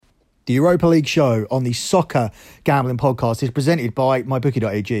The Europa League show on the Soccer Gambling Podcast is presented by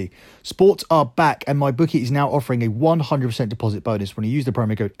MyBookie.ag. Sports are back and MyBookie is now offering a 100% deposit bonus when you use the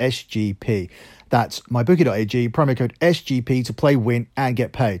promo code SGP. That's MyBookie.ag, promo code SGP to play, win and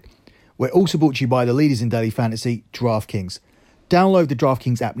get paid. We're also brought to you by the leaders in daily fantasy, DraftKings. Download the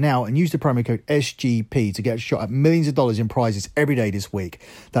DraftKings app now and use the promo code SGP to get a shot at millions of dollars in prizes every day this week.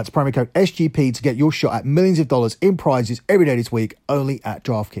 That's promo code SGP to get your shot at millions of dollars in prizes every day this week, only at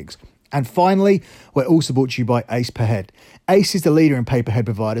DraftKings. And finally, we're also brought to you by Ace Per Head. Ace is the leader in pay-per-head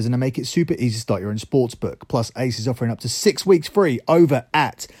providers and they make it super easy to start your own sportsbook. Plus, Ace is offering up to 6 weeks free over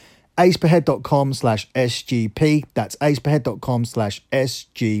at aceperhead.com/SGP. That's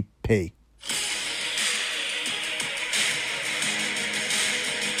aceperhead.com/SGP.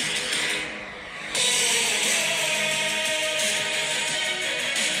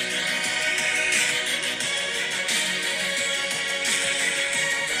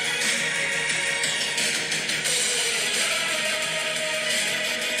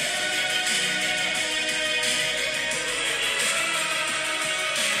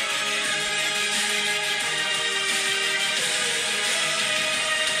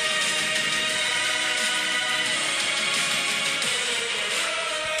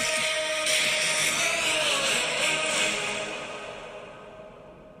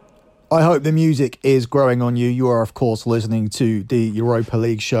 I hope the music is growing on you. You are, of course, listening to the Europa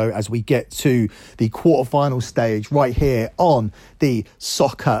League show as we get to the quarterfinal stage right here on the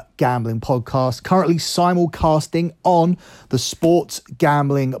Soccer Gambling Podcast, currently simulcasting on the Sports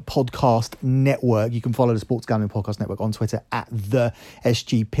Gambling Podcast Network. You can follow the Sports Gambling Podcast Network on Twitter at the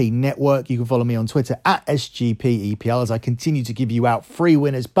SGP Network. You can follow me on Twitter at SGPEPL as I continue to give you out free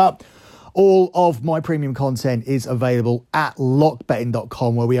winners, but all of my premium content is available at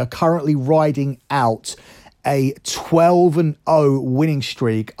lockbetting.com, where we are currently riding out a 12-0 winning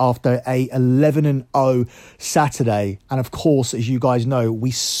streak after a 11-0 Saturday. And of course, as you guys know,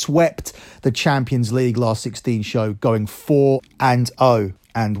 we swept the Champions League last 16 show, going 4-0.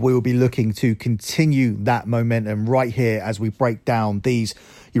 And we will be looking to continue that momentum right here as we break down these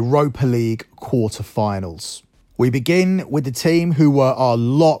Europa League quarterfinals. We begin with the team who were our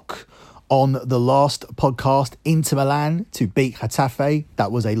lock on the last podcast, Inter Milan to beat Getafe.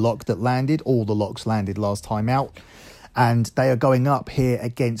 That was a lock that landed. All the locks landed last time out. And they are going up here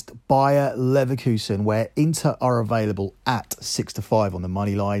against Bayer Leverkusen, where Inter are available at 6-5 on the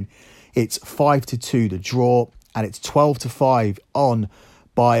money line. It's 5-2 the draw, and it's 12-5 on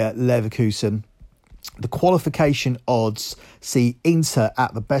Bayer Leverkusen. The qualification odds see Inter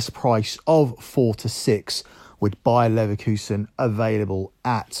at the best price of 4-6, with Bayer Leverkusen available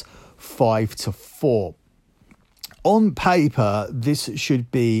at 5-4. On paper, this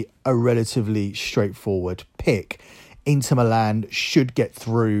should be a relatively straightforward pick. Inter Milan should get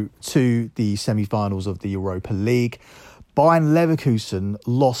through to the semi-finals of the Europa League. Bayer Leverkusen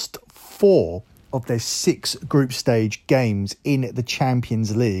lost 4 of their 6 group stage games in the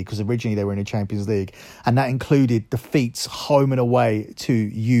Champions League, because originally they were in the Champions League, and that included defeats home and away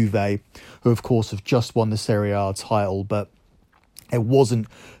to Juve, who of course have just won the Serie A title, but it wasn't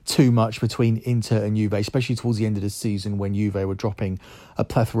too much between Inter and Juve, especially towards the end of the season when Juve were dropping a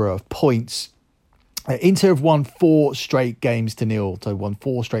plethora of points. Inter have won 4 straight games to nil, so won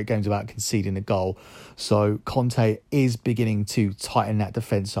 4 straight games without conceding a goal. So Conte is beginning to tighten that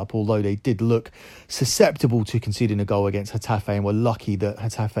defence up, although they did look susceptible to conceding a goal against Getafe, and were lucky that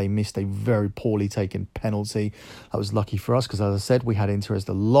Getafe missed a very poorly taken penalty. That was lucky for us because, as I said, we had Inter as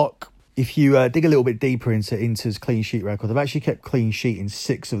the lock. If you dig a little bit deeper into Inter's clean sheet record, they've actually kept clean sheet in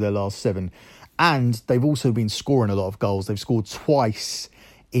 6 of their last 7. And they've also been scoring a lot of goals. They've scored twice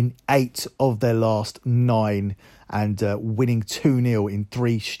in 8 of their last 9 and winning 2-0 in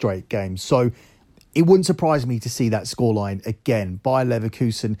 3 straight games. So it wouldn't surprise me to see that scoreline again. Bayer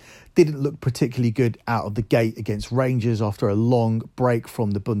Leverkusen didn't look particularly good out of the gate against Rangers after a long break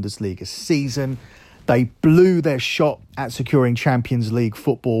from the Bundesliga season. They blew their shot at securing Champions League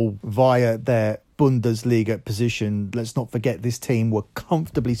football via their Bundesliga position. Let's not forget this team were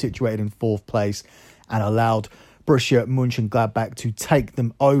comfortably situated in 4th place and allowed Borussia Mönchengladbach to take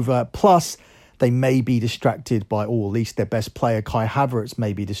them over. Plus, they may be distracted by, or at least their best player, Kai Havertz,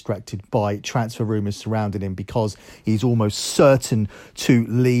 may be distracted by transfer rumours surrounding him because he's almost certain to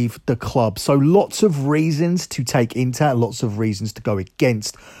leave the club. So lots of reasons to take Inter, lots of reasons to go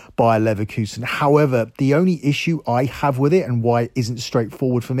against Bayer Leverkusen. However, the only issue I have with it, and why it isn't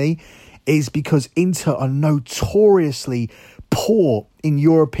straightforward for me, is because Inter are notoriously poor in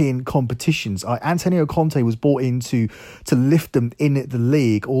European competitions. Antonio Conte was brought in to lift them in the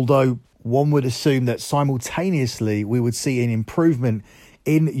league, although one would assume that simultaneously we would see an improvement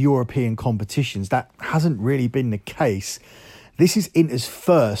in European competitions. That hasn't really been the case. This is Inter's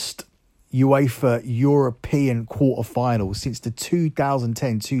first UEFA European quarter-final since the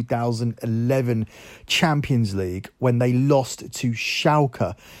 2010-2011 Champions League, when they lost to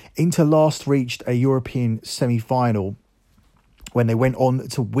Schalke. Inter last reached a European semi-final when they went on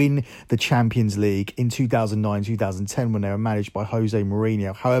to win the Champions League in 2009-2010 when they were managed by Jose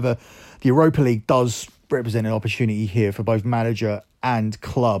Mourinho. However, the Europa League does represent an opportunity here for both manager and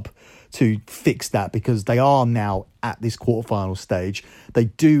club to fix that, because they are now at this quarterfinal stage. They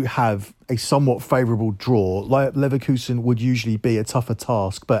do have a somewhat favourable draw. Like Leverkusen would usually be a tougher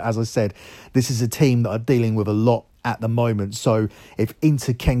task, but as I said, this is a team that are dealing with a lot at the moment. So if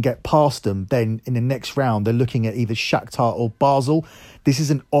Inter can get past them, then in the next round they're looking at either Shakhtar or Basel. This is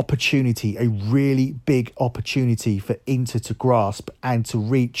an opportunity, a really big opportunity for Inter to grasp and to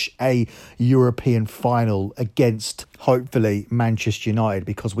reach a European final against, hopefully, Manchester United,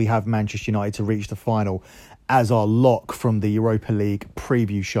 because we have Manchester United to reach the final as our lock from the Europa League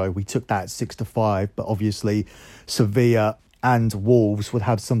preview show. We took that at 6-5, but obviously Sevilla and Wolves would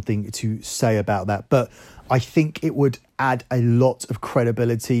have something to say about that. But I think it would add a lot of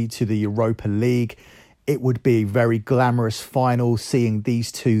credibility to the Europa League. It would be a very glamorous final seeing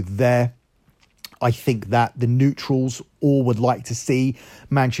these two there. I think that the neutrals all would like to see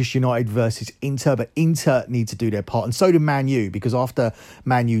Manchester United versus Inter, but Inter need to do their part, and so do Man U, because after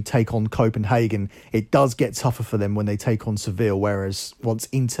Man U take on Copenhagen, it does get tougher for them when they take on Seville, whereas once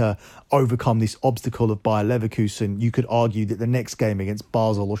Inter overcome this obstacle of Bayer Leverkusen, you could argue that the next game against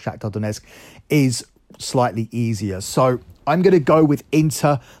Basel or Shakhtar Donetsk is slightly easier. So I'm going to go with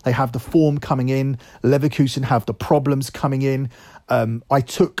Inter. They have the form coming in. Leverkusen have the problems coming in. I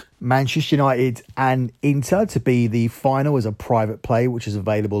took Manchester United and Inter to be the final as a private play, which is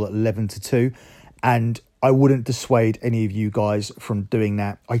available at 11-2. And I wouldn't dissuade any of you guys from doing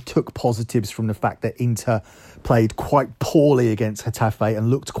that. I took positives from the fact that Inter played quite poorly against Getafe and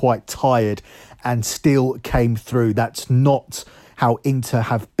looked quite tired and still came through. That's not how Inter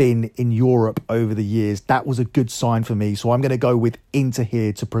have been in Europe over the years. That was a good sign for me. So I'm going to go with Inter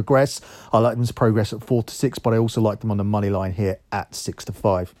here to progress. I like them to progress at 4-6, but I also like them on the money line here at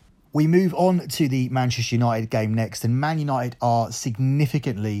 6-5. We move on to the Manchester United game next, and Man United are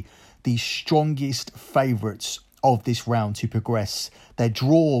significantly the strongest favourites of this round to progress. Their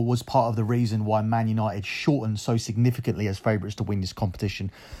draw was part of the reason why Man United shortened so significantly as favourites to win this competition.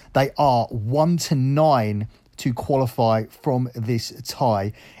 They are 1-9 to qualify from this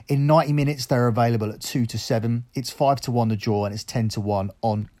tie. In 90 minutes, they're available at 2-7. It's 5-1 the draw, and it's 10-1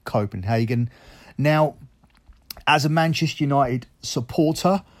 on Copenhagen. Now, as a Manchester United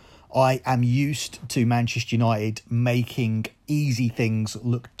supporter, I am used to Manchester United making easy things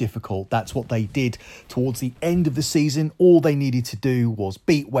look difficult. That's what they did towards the end of the season. All they needed to do was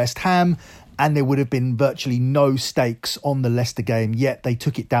beat West Ham, and there would have been virtually no stakes on the Leicester game, yet they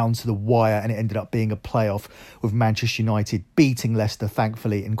took it down to the wire, and it ended up being a playoff with Manchester United beating Leicester,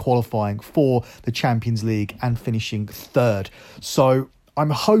 thankfully, and qualifying for the Champions League and finishing third. So I'm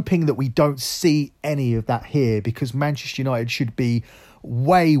hoping that we don't see any of that here, because Manchester United should be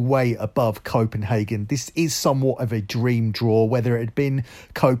way above Copenhagen. This is somewhat of a dream draw, whether it had been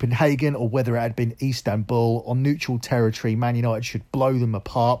Copenhagen or whether it had been Istanbul. On neutral territory, Man United should blow them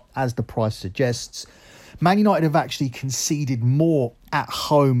apart, as the price suggests. Man United have actually conceded more at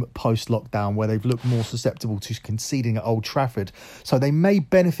home post-lockdown, where they've looked more susceptible to conceding at Old Trafford. So they may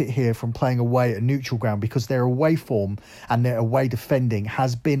benefit here from playing away at neutral ground, because their away form and their away defending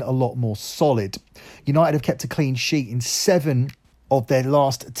has been a lot more solid. United have kept a clean sheet in 7 of their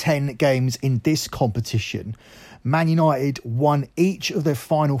last 10 games in this competition. Man United won each of their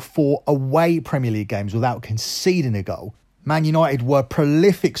final 4 away Premier League games without conceding a goal. Man United were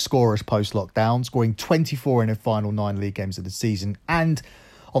prolific scorers post-lockdown, scoring 24 in their final 9 league games of the season. And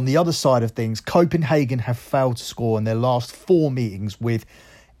on the other side of things, Copenhagen have failed to score in their last 4 meetings with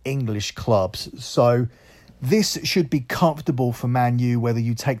English clubs. So this should be comfortable for Man U, whether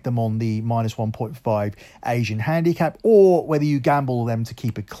you take them on the minus 1.5 Asian handicap or whether you gamble them to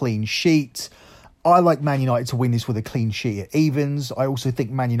keep a clean sheet. I like Man United to win this with a clean sheet at evens. I also think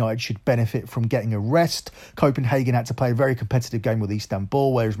Man United should benefit from getting a rest. Copenhagen had to play a very competitive game with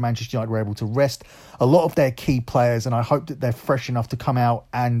Istanbul, whereas Manchester United were able to rest a lot of their key players, and I hope that they're fresh enough to come out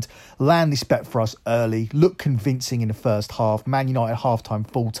and land this bet for us early. Look convincing in the first half. Man United half-time,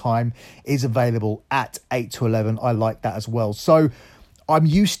 full-time is available at 8-11. I like that as well. So I'm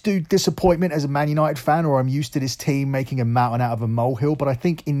used to disappointment as a Man United fan, or I'm used to this team making a mountain out of a molehill, but I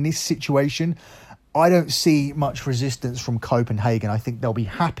think in this situation, I don't see much resistance from Copenhagen. I think they'll be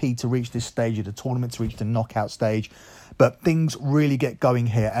happy to reach this stage of the tournament, to reach the knockout stage, but things really get going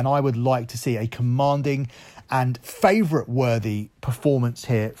here, and I would like to see a commanding and favourite-worthy performance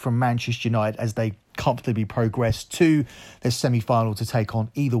here from Manchester United as they comfortably progress to their semi-final to take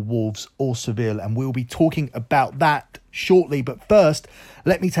on either Wolves or Seville, and we'll be talking about that shortly. But first,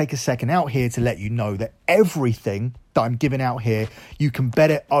 let me take a second out here to let you know that everything that I'm giving out here, you can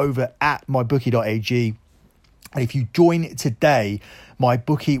bet it over at mybookie.ag. And if you join today, my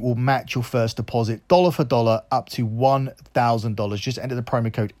bookie will match your first deposit dollar for dollar up to $1,000. Just enter the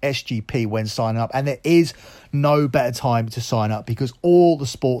promo code SGP when signing up. And there is no better time to sign up because all the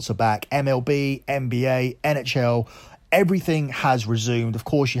sports are back. MLB, NBA, NHL, everything has resumed. Of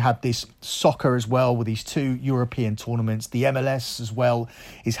course, you have this soccer as well with these 2 European tournaments. The MLS as well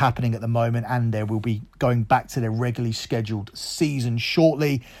is happening at the moment, and they will be going back to their regularly scheduled season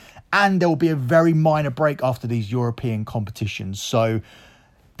shortly. And there will be a very minor break after these European competitions. So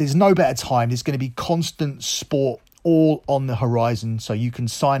there's no better time. There's going to be constant sport all on the horizon. So you can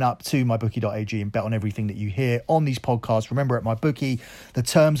sign up to mybookie.ag and bet on everything that you hear on these podcasts. Remember, at MyBookie, the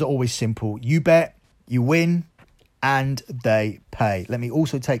terms are always simple. You bet, you win, and they pay. Let me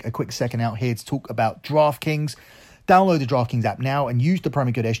also take a quick second out here to talk about DraftKings. Download the DraftKings app now and use the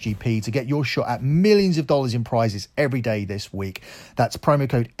promo code SGP to get your shot at millions of dollars in prizes every day this week. That's promo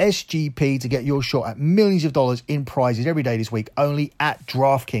code SGP to get your shot at millions of dollars in prizes every day this week, only at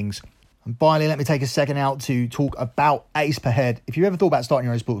DraftKings. And finally, let me take a second out to talk about Ace Per Head. If you've ever thought about starting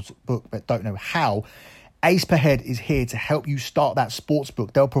your own sports book but don't know how, Ace Per Head is here to help you start that sports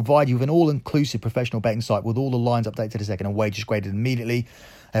book. They'll provide you with an all-inclusive professional betting site with all the lines updated to the second and wages graded immediately.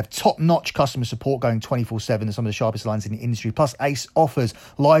 They have top-notch customer support going 24/7 and some of the sharpest lines in the industry. Plus, Ace offers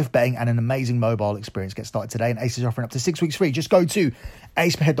live betting and an amazing mobile experience. Get started today, and Ace is offering up to 6 weeks free. Just go to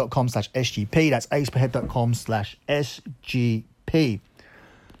aceperhead.com/SGP. That's aceperhead.com/SGP.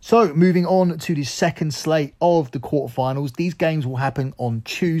 So, moving on to the second slate of the quarterfinals. These games will happen on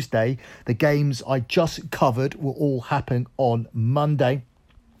Tuesday. The games I just covered will all happen on Monday.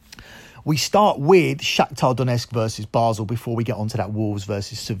 We start with Shakhtar Donetsk versus Basel before we get onto that Wolves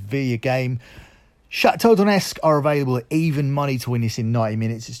versus Sevilla game. Shakhtar Donetsk are available at even money to win this in 90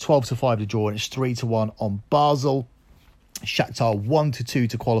 minutes. It's 12-5 to draw and it's 3-1 on Basel. Shakhtar 1-2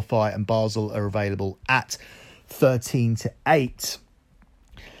 to qualify, and Basel are available at 13-8.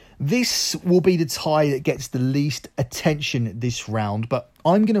 This will be the tie that gets the least attention this round, but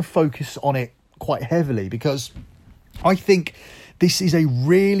I'm going to focus on it quite heavily because I think this is a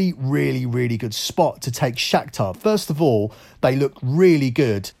really, really, really good spot to take Shakhtar. First of all, they look really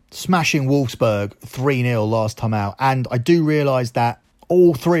good, smashing Wolfsburg 3-0 last time out. And I do realise that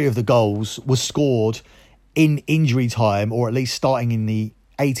all 3 of the goals were scored in injury time, or at least starting in the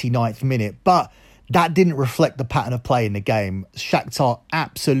 89th minute. But that didn't reflect the pattern of play in the game. Shakhtar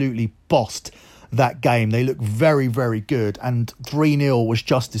absolutely bossed that game. They look very, very good, and 3-0 was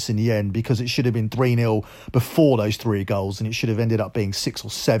justice in the end because it should have been 3-0 before those 3 goals, and it should have ended up being 6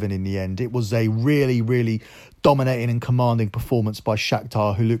 or 7 in the end. It was a really, really dominating and commanding performance by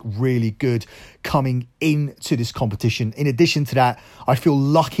Shakhtar, who look really good coming into this competition. In addition to that, I feel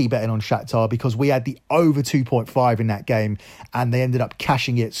lucky betting on Shakhtar because we had the over 2.5 in that game, and they ended up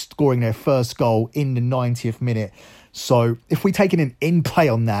cashing it, scoring their first goal in the 90th minute. So if we taken an in play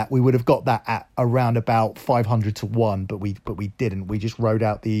on that, we would have got that at around about 500-1, but we didn't. We just rode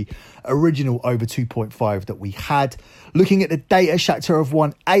out the original over 2.5 that we had. Looking at the data, Shakhtar have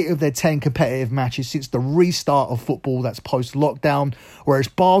won 8 of their 10 competitive matches since the restart of football. That's post-lockdown. Whereas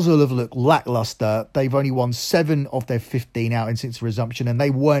Basel have looked lacklustre. They've only won 7 of their 15 outings since the resumption, and they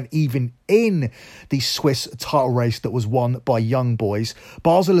weren't even in the Swiss title race that was won by young boys.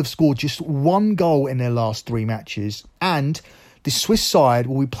 Basel have scored just 1 goal in their last 3 matches, and the Swiss side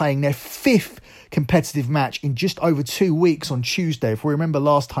will be playing their 5th competitive match in just over 2 weeks on Tuesday. If we remember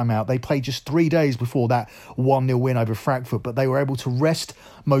last time out, they played just 3 days before that 1-0 win over Frankfurt, but they were able to rest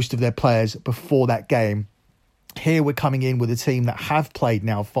most of their players before that game. Here we're coming in with a team that have played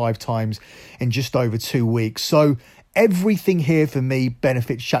now 5 times in just over 2 weeks. So everything here for me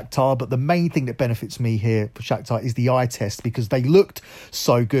benefits Shakhtar, but the main thing that benefits me here for Shakhtar is the eye test because they looked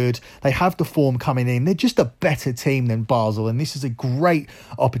so good. They have the form coming in. They're just a better team than Basel, and this is a great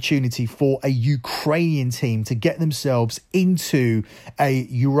opportunity for a Ukrainian team to get themselves into a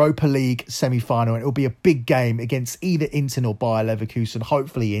Europa League semi-final, and it'll be a big game against either Inter or Bayer Leverkusen,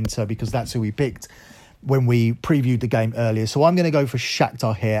 hopefully Inter, because that's who we picked when we previewed the game earlier. So I'm going to go for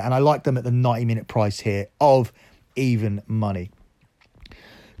Shakhtar here, and I like them at the 90-minute price here of even money.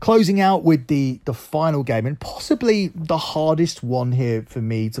 Closing out with the final game, and possibly the hardest one here for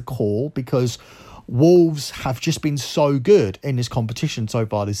me to call, because Wolves have just been so good in this competition so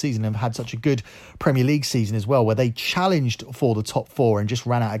far this season and have had such a good Premier League season as well, where they challenged for the top four and just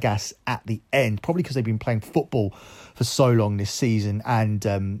ran out of gas at the end, probably because they've been playing football for so long this season, and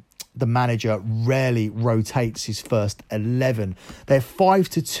the manager rarely rotates his first 11. They're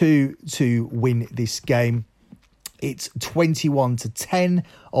 5-2 to win this game. It's 21-10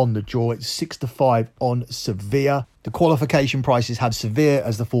 on the draw. It's 6-5 on Sevilla. The qualification prices have Sevilla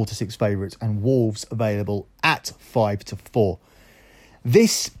as the 4-6 favourites and Wolves available at 5-4.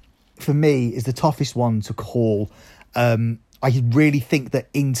 This, for me, is the toughest one to call. I really think that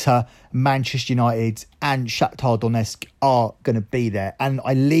Inter, Manchester United and Shakhtar Donetsk are going to be there. And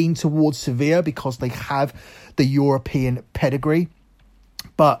I lean towards Sevilla because they have the European pedigree.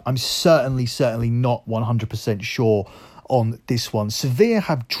 But I'm certainly not 100% sure on this one. Sevilla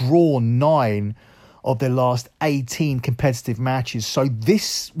have drawn 9 of their last 18 competitive matches. So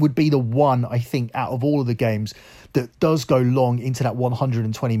this would be the one, I think, out of all of the games that does go long into that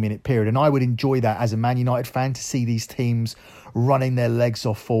 120-minute period. And I would enjoy that as a Man United fan, to see these teams running their legs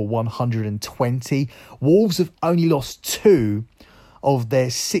off for 120. Wolves have only lost 2 of their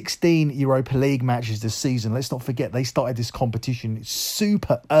 16 Europa League matches this season. Let's not forget, they started this competition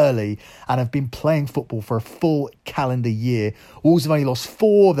super early and have been playing football for a full calendar year. Wolves have only lost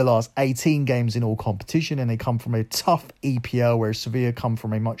 4 of their last 18 games in all competition, and they come from a tough EPL, whereas Sevilla come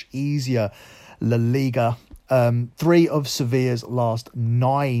from a much easier La Liga. 3 of Sevilla's last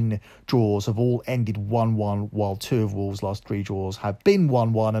 9 draws have all ended 1-1, while 2 of Wolves' last 3 draws have been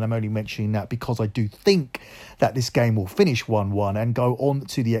 1-1. And I'm only mentioning that because I do think that this game will finish 1-1 and go on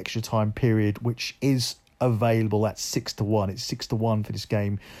to the extra time period, which is available at 6-1. It's 6-1 for this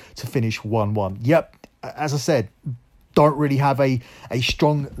game to finish 1-1. Yep, as I said, don't really have a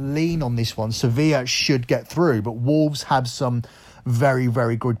strong lean on this one. Sevilla should get through, but Wolves have some very,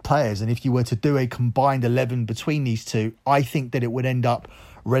 very good players. And if you were to do a combined 11 between these two, I think that it would end up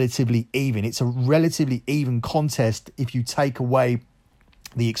relatively even. It's a relatively even contest if you take away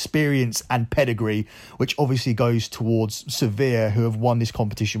the experience and pedigree, which obviously goes towards Sevilla, who have won this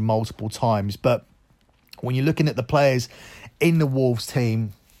competition multiple times. But when you're looking at the players in the Wolves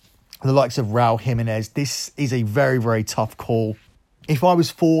team, the likes of Raul Jimenez, this is a very, very tough call. If I was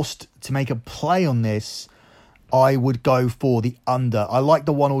forced to make a play on this, I would go for the under. I like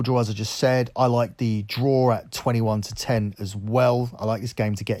the 1-1 draw, as I just said. I like the draw at 21-10 as well. I like this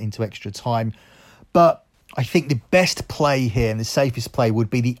game to get into extra time. But I think the best play here and the safest play would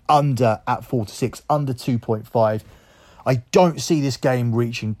be the under at 4-6, under 2.5. I don't see this game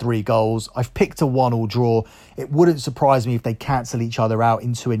reaching 3 goals. I've picked a 1-1 draw. It wouldn't surprise me if they cancel each other out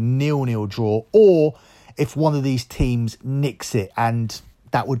into a 0-0 draw, or if one of these teams nicks it, and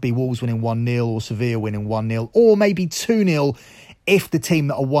that would be Wolves winning 1-0 or Sevilla winning 1-0, or maybe 2-0 if the team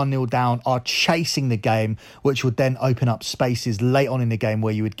that are 1-0 down are chasing the game, which would then open up spaces late on in the game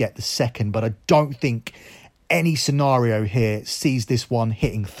where you would get the second. But I don't think any scenario here sees this one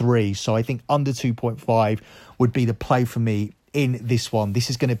hitting 3. So I think under 2.5 would be the play for me in this one. This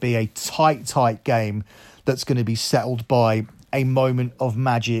is going to be a tight game that's going to be settled by a moment of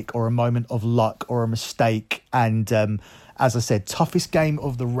magic or a moment of luck or a mistake. And as I said, toughest game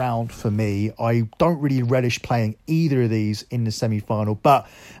of the round for me. I don't really relish playing either of these in the semi-final, but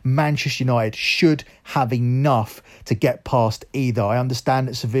Manchester United should have enough to get past either. I understand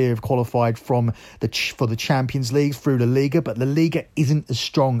that Sevilla have qualified for the Champions League through the Liga, but the Liga isn't as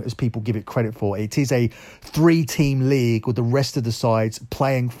strong as people give it credit for. It is a 3-team league with the rest of the sides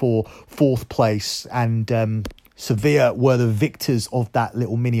playing for 4th place, and Sevilla were the victors of that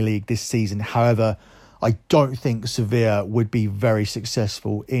little mini-league this season. However, I don't think Sevilla would be very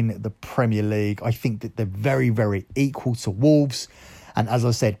successful in the Premier League. I think that they're very, very equal to Wolves. And as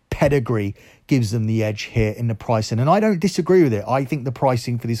I said, pedigree gives them the edge here in the pricing. And I don't disagree with it. I think the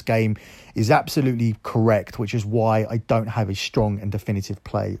pricing for this game is absolutely correct, which is why I don't have a strong and definitive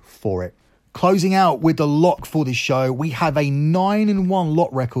play for it. Closing out with the lock for this show, we have a 9-1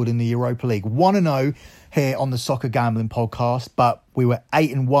 lot record in the Europa League. 1-0 here on the Soccer Gambling Podcast, but we were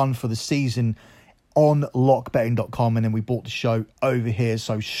 8-1 for the season on lockbetting.com, and then we bought the show over here.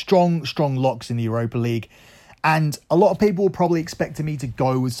 So strong locks in the Europa League. And a lot of people were probably expecting me to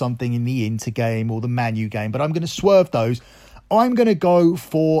go with something in the Inter game or the Man U game, but I'm going to swerve those. I'm going to go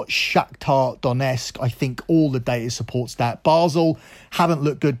for Shakhtar Donetsk. I think all the data supports that. Basel haven't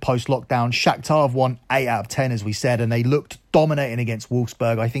looked good post-lockdown. Shakhtar have won 8 out of 10, as we said, and they looked dominating against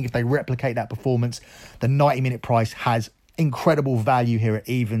Wolfsburg. I think if they replicate that performance, the 90-minute price has incredible value here at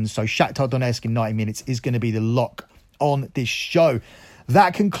evens. So Shakhtar Donetsk in 90 minutes is going to be the lock on this show.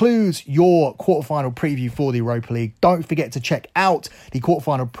 That concludes your quarterfinal preview for the Europa League. Don't forget to check out the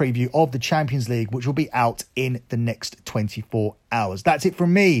quarterfinal preview of the Champions League, which will be out in the next 24 hours. That's it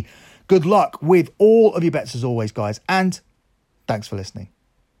from me. Good luck with all of your bets as always, guys, and thanks for listening.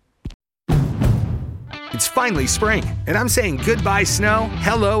 It's finally spring, and I'm saying goodbye snow,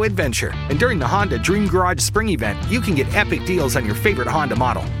 hello adventure. And during the Honda Dream Garage Spring Event, you can get epic deals on your favorite Honda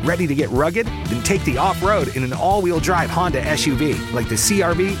model. Ready to get rugged? Then take the off-road in an all-wheel drive Honda SUV, like the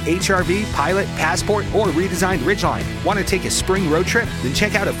CR-V, HR-V, Pilot, Passport, or redesigned Ridgeline. Want to take a spring road trip? Then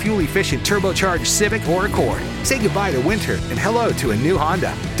check out a fuel-efficient turbocharged Civic or Accord. Say goodbye to winter and hello to a new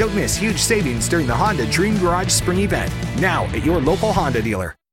Honda. Don't miss huge savings during the Honda Dream Garage Spring Event, now at your local Honda dealer.